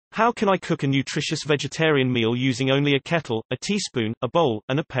How can I cook a nutritious vegetarian meal using only a kettle, a teaspoon, a bowl,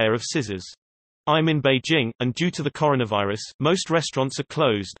 and a pair of scissors? I'm in Beijing, and due to the coronavirus, most restaurants are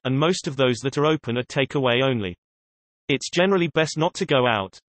closed, and most of those that are open are takeaway only. It's generally best not to go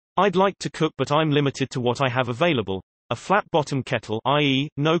out. I'd like to cook, but I'm limited to what I have available: a flat-bottom kettle, i.e.,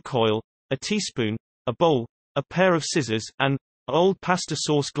 no coil, a teaspoon, a bowl, a pair of scissors, and an old pasta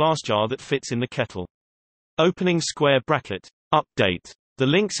sauce glass jar that fits in the kettle. Opening square bracket. Update. The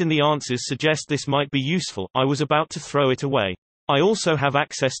links in the answers suggest this might be useful. I was about to throw it away. I also have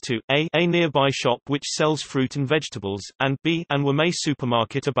access to a nearby shop which sells fruit and vegetables, and b an Wamei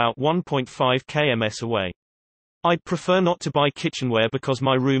supermarket about 1.5 km away. I'd prefer not to buy kitchenware because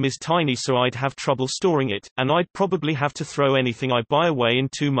my room is tiny, so I'd have trouble storing it, and I'd probably have to throw anything I buy away in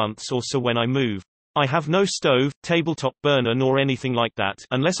 2 months or so when I move. I have no stove, tabletop burner nor anything like that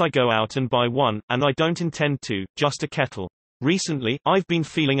unless I go out and buy one, and I don't intend to, just a kettle. Recently, I've been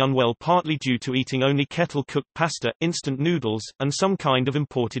feeling unwell partly due to eating only kettle-cooked pasta, instant noodles, and some kind of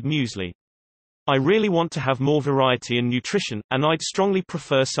imported muesli. I really want to have more variety and nutrition, and I'd strongly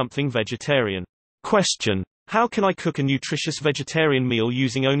prefer something vegetarian. Question: how can I cook a nutritious vegetarian meal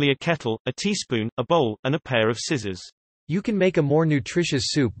using only a kettle, a teaspoon, a bowl, and a pair of scissors? You can make a more nutritious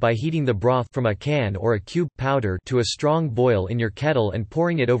soup by heating the broth from a can or a cube powder to a strong boil in your kettle and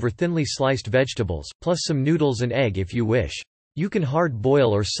pouring it over thinly sliced vegetables, plus some noodles and egg if you wish. You can hard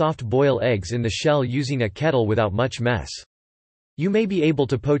boil or soft boil eggs in the shell using a kettle without much mess. You may be able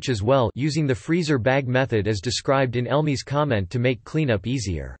to poach as well using the freezer bag method as described in Elmi's comment to make cleanup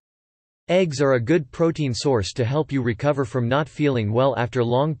easier. Eggs are a good protein source to help you recover from not feeling well after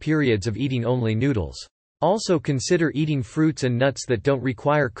long periods of eating only noodles. Also consider eating fruits and nuts that don't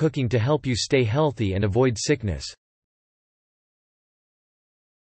require cooking to help you stay healthy and avoid sickness.